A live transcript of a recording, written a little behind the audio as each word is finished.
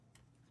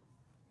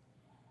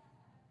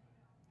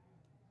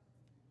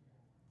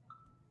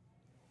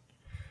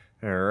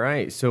All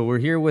right. So we're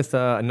here with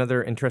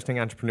another interesting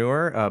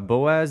entrepreneur,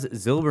 Boaz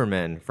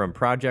Zilberman from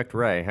Project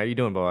Ray. How you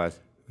doing, Boaz?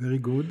 Very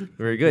good.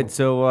 Very good.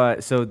 So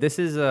this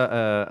is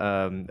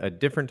a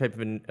different type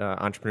of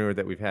entrepreneur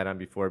that we've had on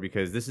before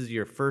because this is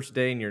your first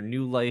day in your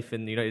new life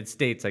in the United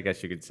States, I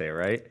guess you could say,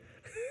 right?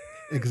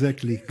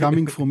 Exactly.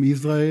 Coming from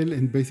Israel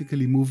and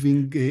basically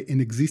moving an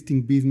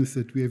existing business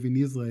that we have in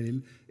Israel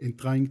and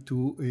trying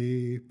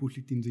to push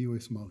it in the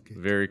US market.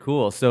 Very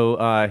cool. So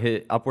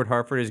Upward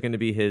Hartford is going to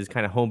be his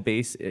kind of home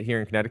base here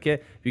in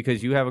Connecticut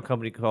because you have a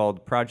company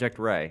called Project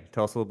Ray.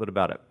 Tell us a little bit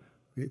about it.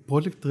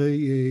 Project Ray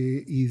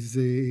is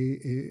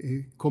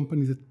a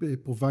company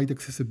that provides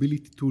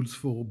accessibility tools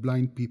for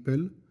blind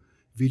people,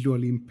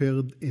 visually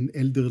impaired and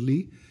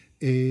elderly.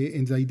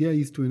 And the idea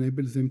is to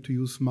enable them to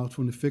use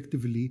smartphone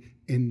effectively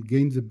and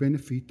gain the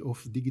benefit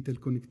of digital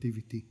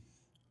connectivity.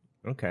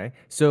 Okay.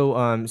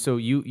 So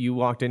you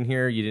walked in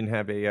here, you didn't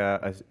have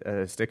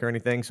a stick or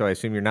anything, so I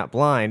assume you're not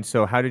blind.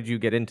 So how did you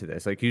get into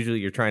this? Like usually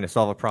you're trying to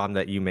solve a problem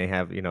that you may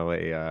have,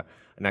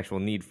 an actual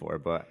need for,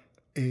 but...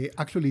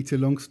 Actually, it's a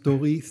long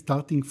story.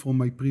 Starting from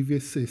my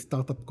previous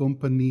startup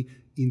company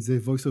in the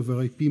voice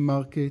over IP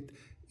market,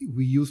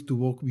 we used to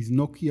work with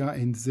Nokia,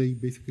 and they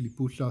basically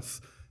pushed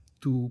us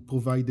to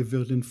provide a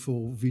version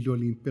for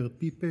visually impaired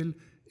people.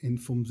 And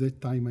from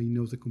that time, I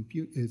know the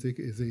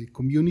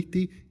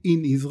community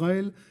in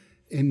Israel.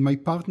 And my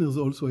partners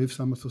also have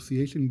some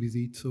association with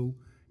it. So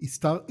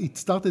it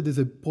started as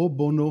a pro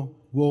bono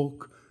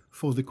work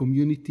for the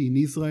community in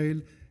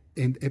Israel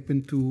and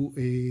happened to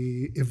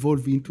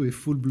evolve into a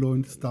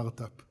full-blown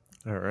startup.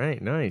 All right,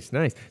 nice.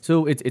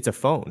 So it's a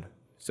phone.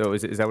 So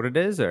is that what it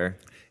is, or?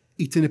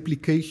 It's an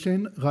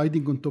application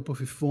riding on top of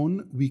a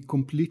phone. We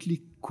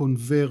completely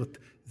convert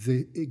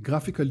the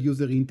graphical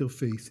user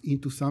interface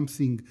into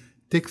something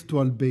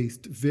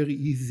textual-based, very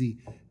easy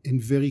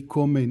and very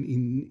common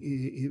in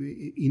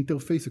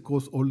interface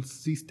across all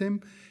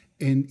systems.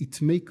 And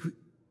it's make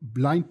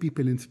blind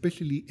people, and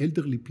especially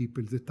elderly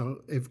people that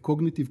have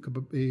cognitive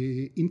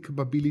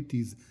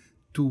incapabilities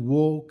to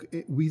work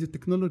with the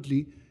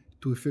technology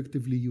to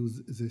effectively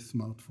use the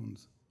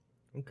smartphones.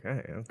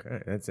 Okay,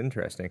 that's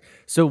interesting.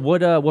 So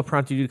what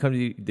prompted you to come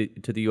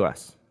to the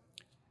U.S.?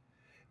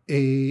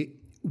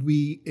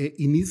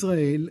 In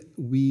Israel,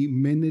 we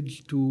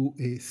managed to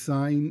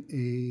sign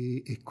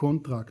a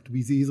contract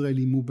with the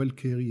Israeli mobile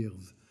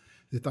carriers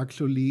that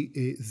actually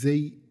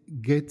they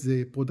get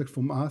the product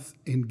from us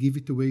and give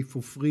it away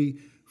for free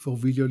for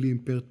visually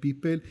impaired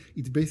people.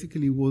 It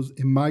basically was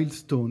a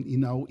milestone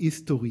in our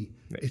history,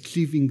 nice,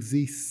 achieving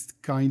this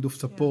kind of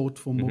support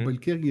from mobile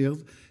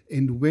carriers.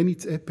 And when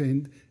it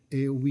happened,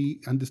 we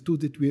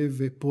understood that we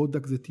have a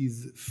product that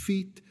is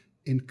fit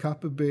and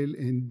capable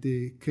and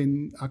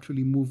can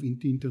actually move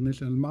into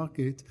international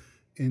market.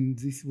 And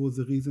this was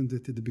the reason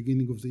that at the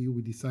beginning of the year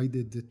we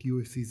decided that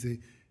US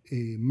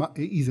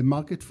is a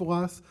market for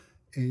us.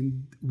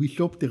 And we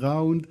shopped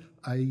around.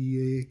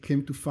 I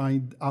came to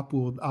find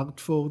Upward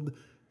Hartford,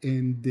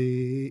 and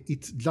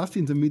it's just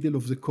in the middle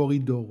of the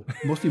corridor,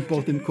 most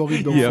important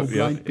corridor for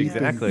blind people.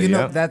 Exactly. You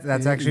know,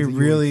 that's actually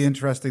really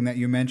interesting that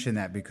you mentioned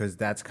that, because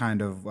that's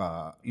kind of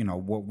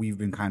what we've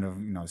been kind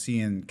of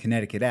seeing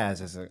Connecticut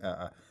as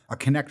a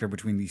connector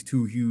between these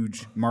two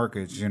huge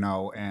markets,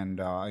 and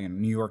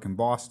New York and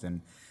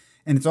Boston.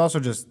 And it's also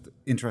just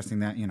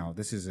interesting that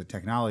this is a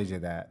technology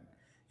that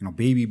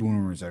baby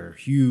boomers are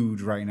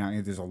huge right now.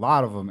 There's a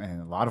lot of them,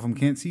 and a lot of them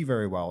can't see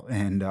very well.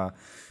 And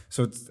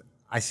so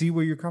I see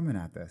where you're coming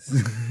at this.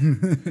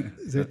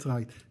 That's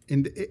right.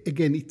 And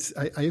again,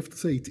 I have to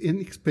say, it's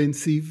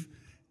inexpensive,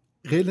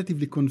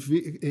 relatively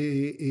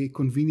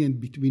convenient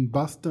between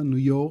Boston, New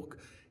York.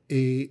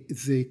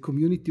 The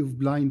community of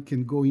blind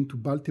can go into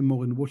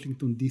Baltimore and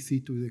Washington, D.C.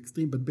 to the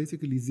extreme, but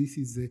basically this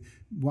is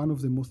one of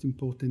the most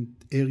important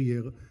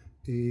areas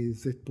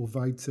that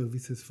provide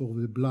services for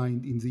the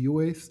blind in the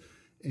U.S.,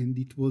 and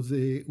it was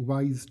a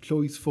wise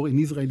choice for an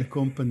Israeli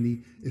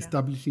company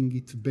establishing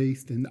its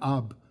base and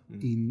hub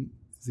in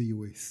the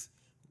U.S.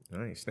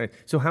 Nice.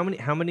 So how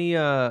many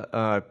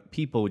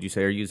people would you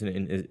say are using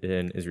it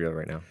in Israel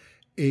right now?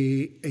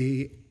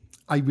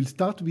 I will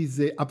start with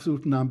the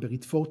absolute number.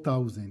 It's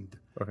 4,000,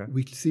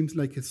 which seems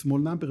like a small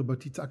number,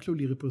 but it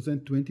actually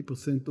represents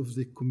 20% of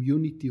the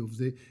community of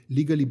the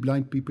legally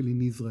blind people in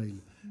Israel.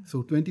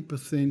 So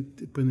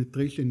 20%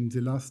 penetration in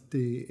the last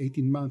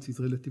 18 months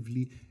is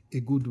relatively a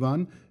good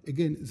one.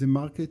 Again, the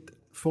market,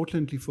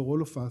 fortunately for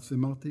all of us, the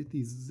market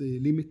is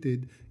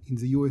limited. In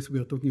the US, we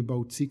are talking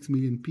about 6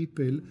 million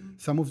people.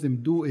 Some of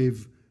them do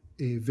have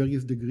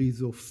various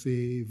degrees of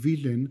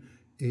vision,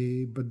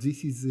 but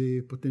this is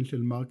a potential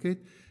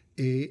market.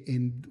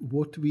 And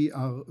what we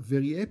are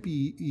very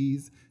happy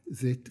is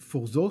that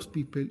for those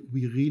people,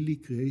 we really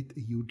create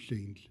a huge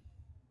change.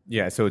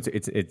 Yeah, so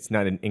it's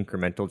not an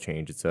incremental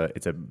change. It's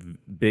a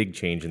big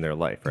change in their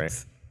life, right?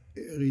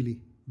 It's really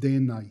day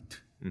and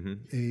night.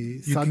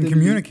 You can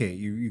communicate.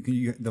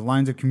 You the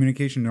lines of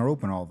communication are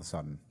open all of a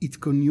sudden.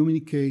 It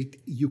communicate.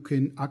 You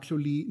can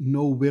actually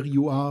know where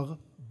you are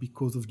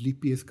because of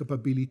GPS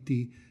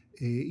capability,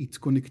 its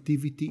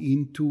connectivity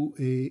into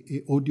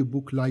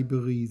audiobook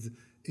libraries,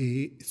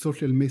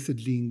 social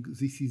messaging.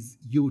 This is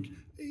huge.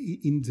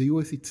 In the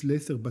US, it's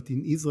lesser, but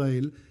in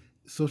Israel,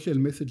 social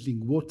messaging,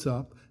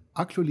 WhatsApp,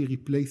 actually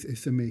replace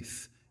SMS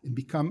and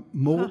become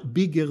more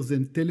bigger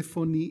than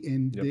telephony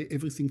and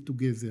everything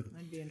together.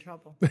 I'd be in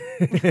trouble.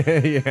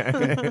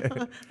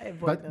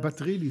 But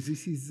really,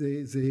 this is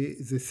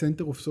the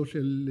center of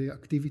social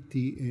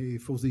activity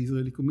for the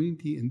Israeli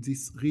community, and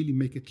this really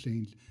make a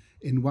change.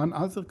 And one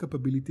other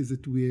capability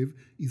that we have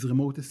is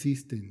remote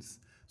assistance.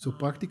 So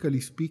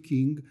practically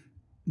speaking,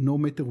 no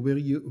matter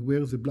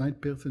where the blind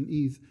person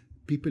is,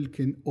 people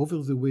can, over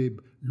the web,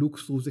 look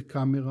through the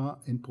camera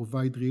and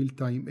provide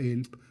real-time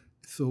help.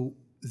 So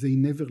they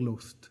never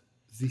lost.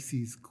 This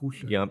is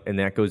crucial. Yep, and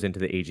that goes into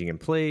the aging in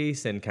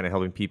place and kind of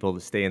helping people to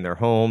stay in their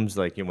homes,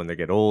 like when they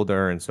get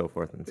older and so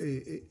forth.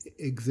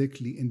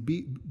 Exactly, and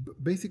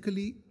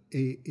basically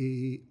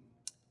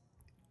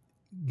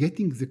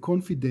getting the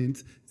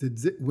confidence that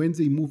when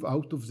they move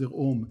out of their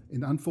home,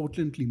 and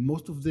unfortunately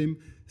most of them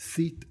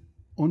sit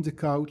on the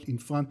couch in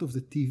front of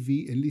the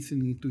TV and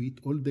listening to it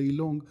all day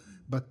long,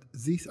 but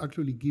this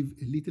actually gives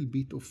a little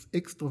bit of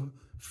extra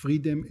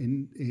freedom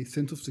and a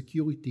sense of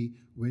security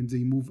when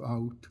they move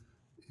out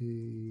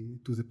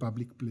to the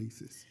public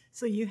places.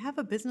 So you have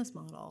a business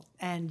model,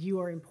 and you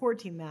are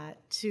importing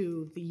that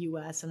to the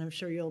U.S., and I'm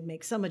sure you'll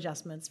make some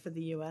adjustments for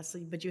the U.S.,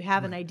 but you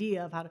have an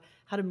idea of how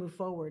to move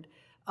forward.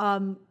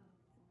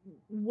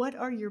 What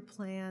are your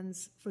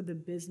plans for the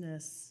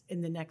business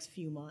in the next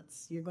few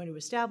months? You're going to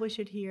establish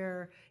it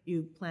here.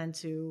 You plan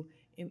to,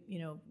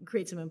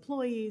 create some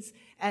employees,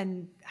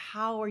 and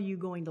how are you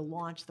going to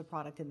launch the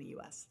product in the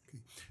U.S.? Okay.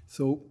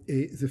 So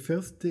the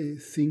first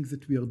thing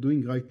that we are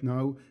doing right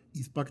now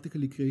is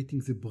practically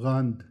creating the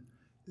brand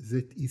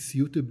that is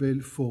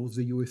suitable for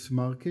the U.S.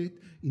 market.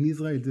 In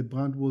Israel, the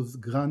brand was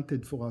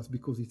granted for us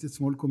because it's a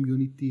small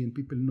community and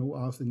people know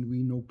us and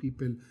we know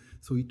people.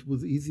 So it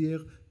was easier.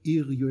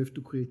 Here you have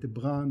to create a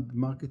brand,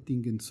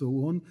 marketing, and so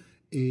on.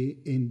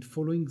 And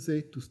following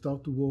that, to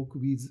start to work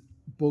with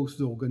both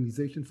the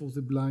Organization for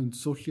the Blind,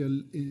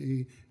 social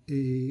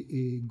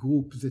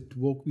groups that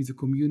work with the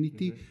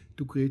community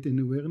to create an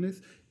awareness.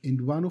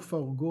 And one of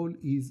our goals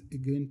is,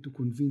 again, to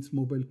convince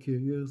mobile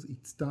carriers.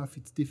 It's tough,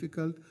 it's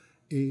difficult,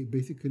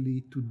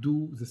 basically to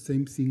do the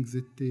same things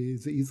that the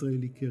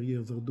Israeli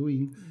carriers are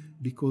doing,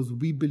 because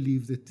we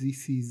believe that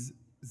this is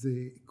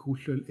the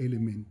crucial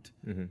element.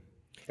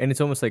 And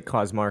it's almost like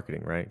cause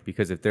marketing, right?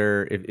 Because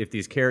if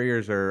these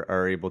carriers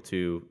are able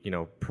to,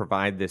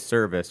 provide this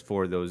service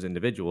for those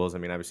individuals, I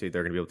mean, obviously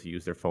they're going to be able to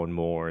use their phone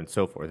more and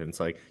so forth. And it's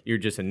like you're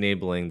just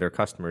enabling their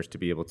customers to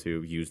be able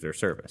to use their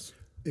service.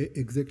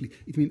 Exactly.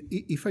 I mean,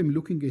 if I'm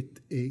looking at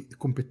a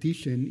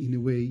competition in a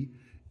way,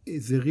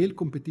 the real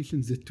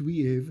competition that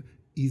we have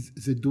is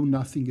the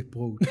do-nothing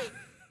approach.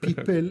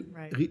 People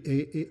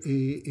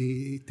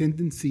a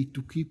tendency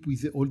to keep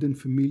with the old and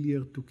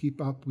familiar, to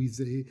keep up with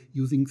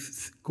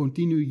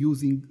continue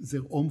using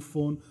their home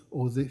phone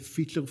or the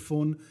feature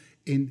phone,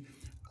 and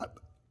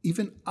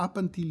even up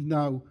until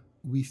now,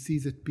 we see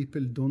that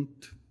people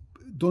don't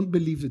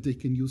believe that they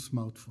can use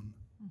smartphone.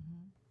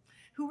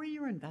 Who are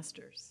your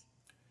investors?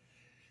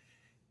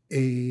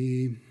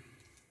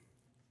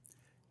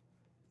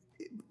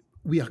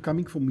 We are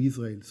coming from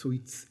Israel, so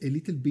it's a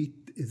little bit,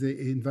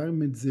 the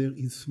environment there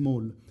is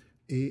small.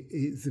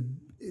 We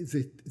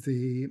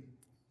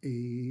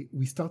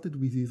started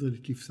with the Israeli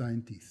chief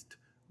scientist,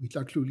 which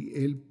actually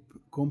help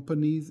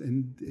companies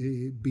and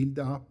build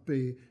up,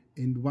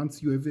 and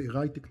once you have the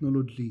right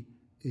technology,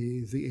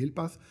 they help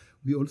us.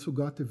 We also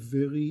got a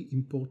very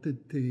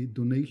important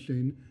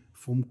donation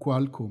from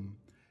Qualcomm.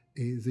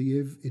 They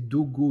have a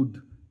Do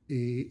Good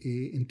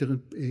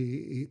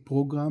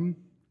program,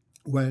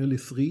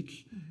 wireless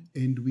reach,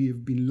 and we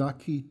have been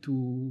lucky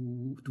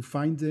to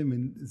find them,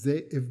 and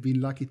they have been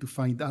lucky to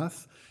find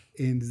us.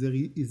 And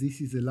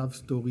this is a love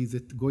story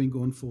that's going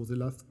on for the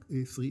last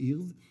 3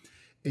 years.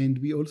 And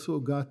we also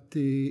got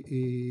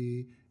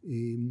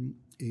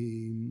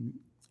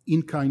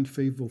in-kind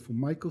favor from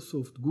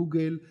Microsoft,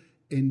 Google,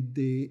 and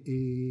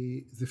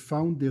the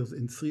founders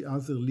and 3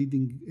 other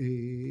leading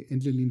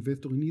angel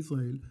investors in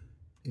Israel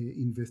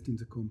invest in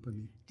the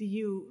company. Do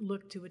you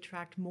look to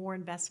attract more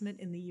investment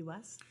in the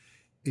U.S.?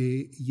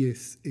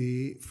 Yes.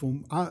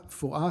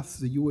 For us,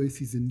 the U.S.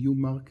 is a new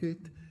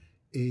market.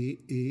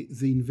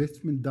 The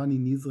investment done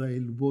in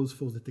Israel was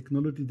for the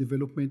technology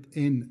development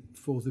and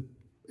for the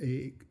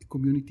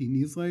community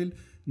in Israel.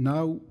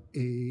 Now,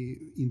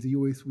 in the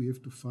U.S., we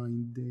have to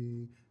find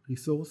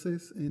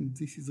resources, and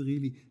this is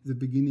really the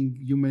beginning.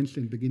 You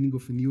mentioned beginning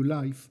of a new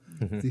life.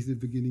 This is the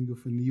beginning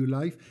of a new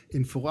life,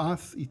 and for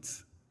us,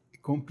 it's a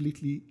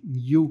completely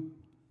new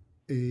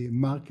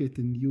market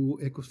and new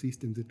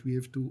ecosystem that we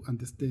have to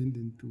understand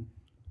and to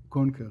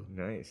conquer.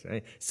 Nice.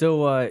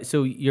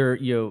 So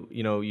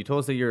you told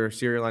us that you're a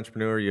serial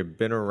entrepreneur. You've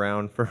been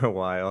around for a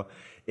while,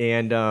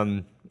 and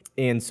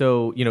And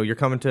so, you're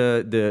coming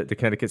to the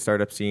Connecticut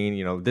startup scene.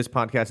 This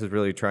podcast is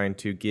really trying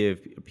to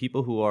give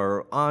people who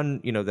are on,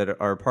 that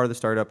are part of the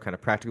startup kind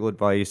of practical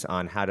advice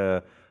on how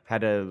to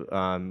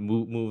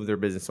move their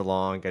business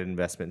along, get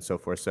investment, and so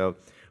forth. So,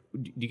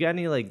 do you got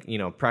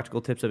any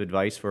practical tips of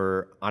advice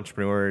for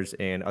entrepreneurs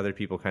and other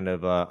people kind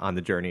of on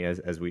the journey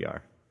as we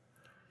are?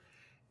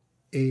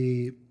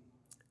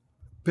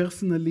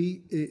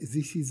 Personally,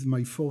 this is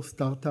my fourth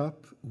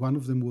startup. One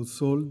of them was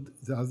sold.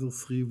 The other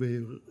three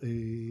were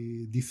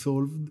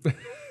dissolved.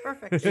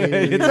 Perfect.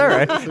 It's all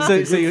right.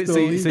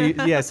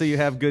 So you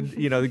have good,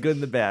 the good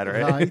and the bad,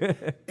 right?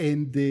 Right.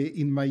 And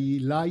in my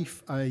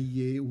life,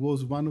 I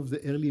was one of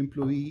the early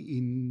employee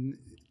in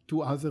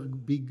two other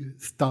big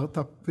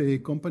startup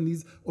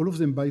companies. All of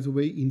them, by the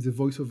way, in the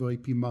voice over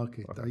IP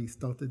market. I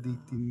started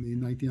it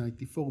in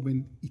 1994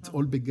 when it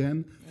all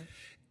began.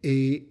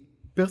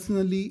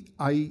 Personally,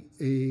 I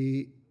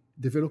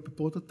develop a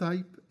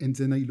prototype and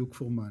then I look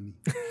for money.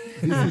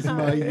 This is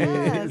my,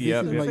 Yes,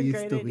 Yep, that's yep. a great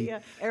history.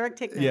 idea. Eric,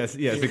 take notes.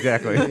 Yes,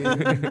 exactly.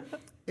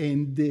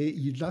 And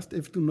you just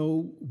have to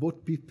know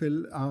what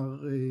people are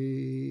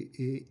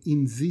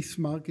in this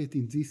market,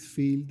 in this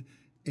field,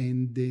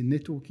 and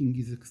networking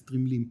is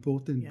extremely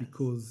important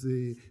because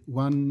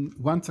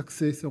one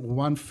success or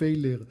one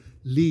failure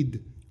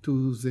lead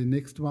to the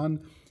next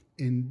one.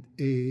 And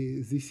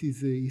this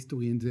is a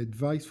history. And the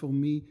advice for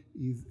me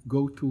is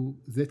go to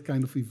that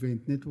kind of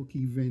event,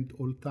 networking event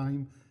all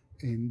time,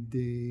 and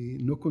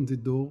knock on the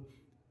door.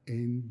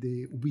 And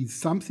with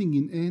something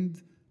in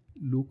end,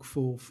 look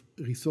for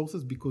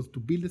resources, because to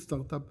build a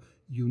startup,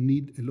 you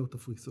need a lot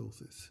of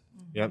resources.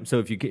 Yep. So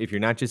if you're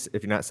not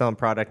selling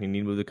product, you need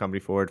to move the company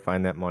forward,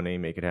 find that money,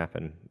 make it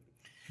happen.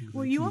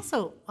 Well, you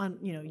also,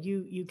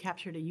 you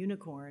captured a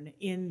unicorn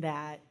in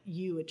that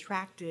you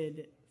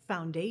attracted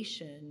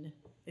foundation.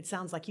 It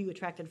sounds like you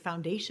attracted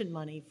foundation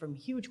money from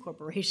huge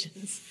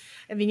corporations.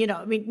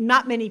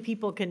 Not many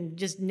people can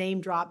just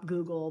name drop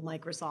Google,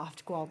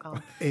 Microsoft,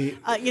 Qualcomm.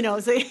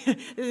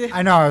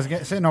 I know. I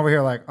was sitting over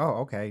here like,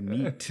 oh, okay,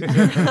 neat.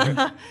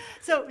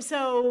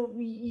 So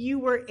you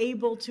were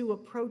able to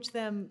approach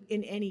them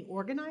in any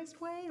organized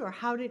way, or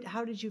how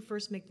did you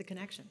first make the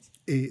connections?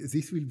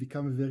 This will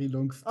become a very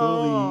long story.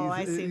 Oh,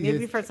 I see.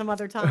 Maybe for some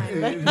other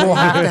time. We'll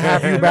have to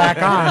have you back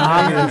on,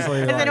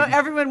 obviously. Because I know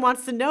everyone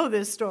wants to know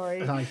this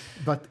story. Right.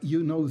 But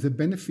the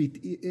benefit,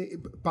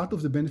 part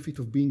of the benefit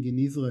of being in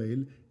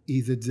Israel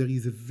is that there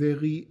is a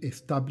very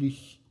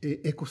established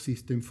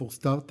ecosystem for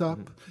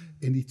startup,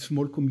 and it's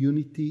small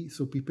community,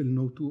 so people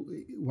know to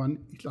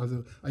one each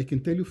other. I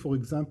can tell you, for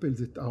example,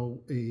 that our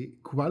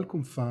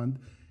Qualcomm fund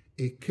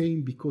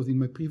came because in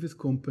my previous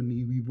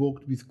company we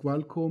worked with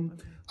Qualcomm.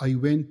 I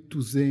went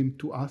to them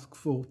to ask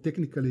for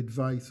technical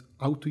advice,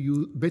 how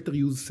to better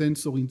use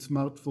sensor in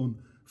smartphone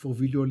for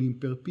visually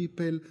impaired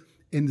people.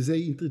 And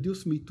they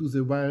introduced me to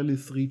the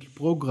wireless reach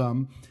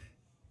program.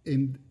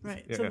 And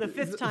right. So the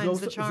fifth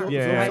time's the charm.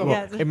 Yeah. Right?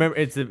 Well, remember,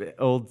 it's the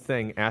old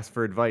thing: ask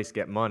for advice,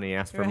 get money.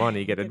 Ask for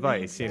money, get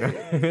advice.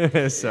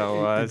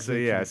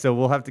 So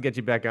we'll have to get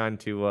you back on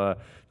to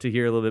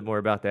hear a little bit more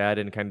about that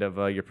and kind of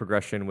your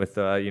progression with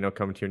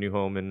coming to your new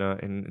home in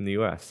the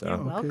U.S. So.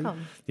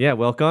 Welcome. Yeah,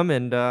 welcome,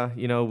 and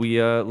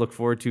we look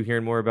forward to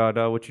hearing more about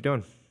what you're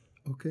doing.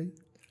 Okay.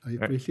 I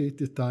appreciate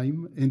the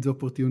time and the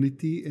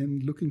opportunity,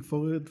 and looking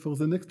forward for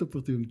the next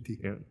opportunity.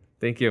 Yeah.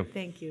 Thank you.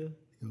 Thank you.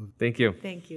 Thank you. Thank you.